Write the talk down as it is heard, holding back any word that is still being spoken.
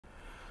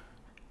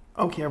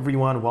Okay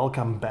everyone,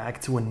 welcome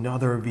back to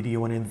another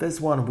video, and in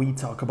this one we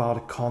talk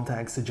about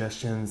contact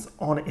suggestions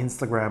on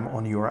Instagram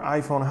on your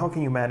iPhone. How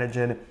can you manage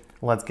it?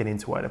 Let's get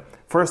into it.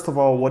 First of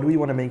all, what we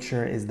want to make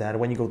sure is that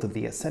when you go to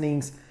the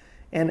settings,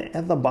 and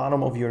at the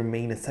bottom of your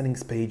main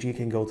settings page, you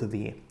can go to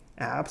the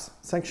apps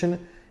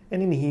section,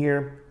 and in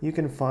here you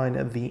can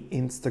find the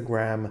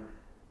Instagram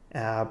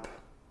app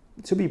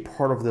to be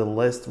part of the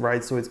list,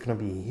 right? So it's going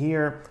to be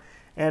here.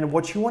 And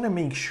what you want to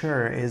make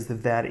sure is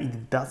that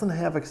it doesn't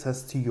have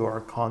access to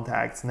your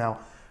contacts. Now,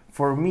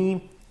 for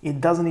me,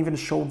 it doesn't even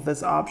show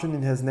this option.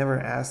 It has never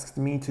asked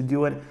me to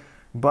do it.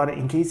 But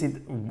in case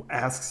it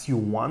asks you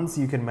once,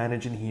 you can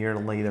manage it here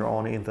later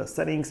on in the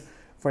settings.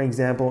 For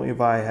example,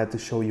 if I had to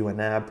show you an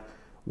app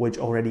which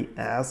already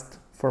asked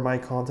for my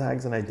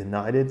contacts and I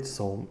denied it,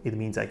 so it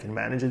means I can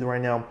manage it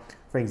right now.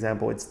 For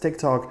example, it's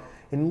TikTok.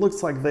 It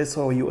looks like this,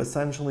 so you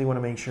essentially want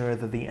to make sure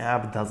that the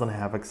app doesn't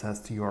have access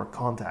to your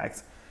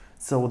contacts.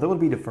 So that would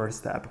be the first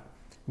step.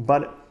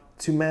 But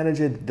to manage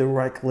it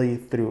directly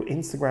through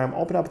Instagram,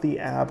 open up the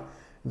app,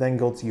 then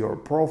go to your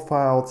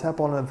profile, tap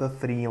on the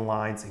three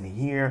lines in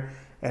here,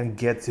 and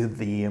get to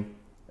the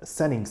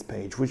settings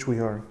page, which we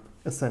are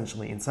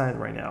essentially inside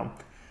right now.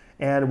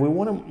 And we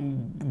want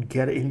to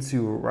get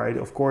into, right,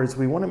 of course,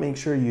 we want to make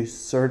sure you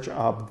search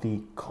up the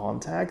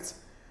contacts,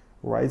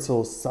 right?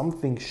 So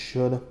something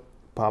should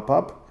pop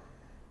up,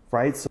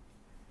 right?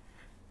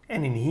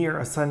 And in here,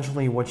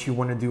 essentially what you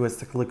want to do is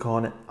to click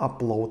on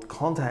upload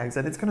contacts,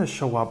 and it's going to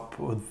show up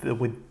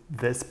with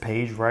this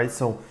page, right?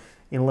 So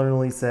it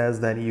literally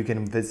says that you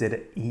can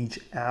visit each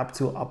app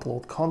to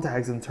upload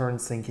contacts and turn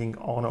syncing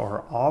on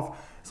or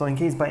off. So in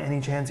case by any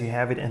chance you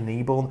have it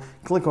enabled,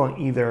 click on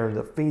either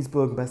the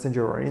Facebook,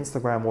 Messenger, or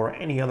Instagram, or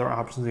any other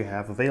options you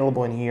have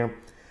available in here.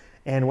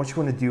 And what you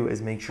want to do is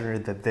make sure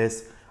that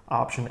this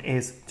option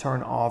is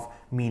turned off,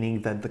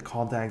 meaning that the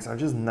contacts are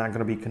just not going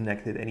to be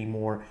connected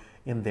anymore,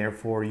 and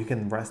therefore you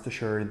can rest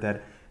assured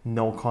that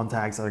no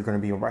contacts are going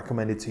to be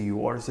recommended to you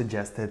or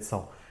suggested.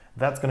 So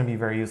that's going to be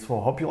very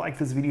useful. Hope you liked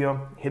this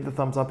video. Hit the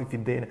thumbs up if you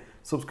did,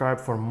 subscribe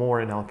for more,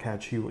 and I'll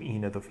catch you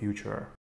in the future.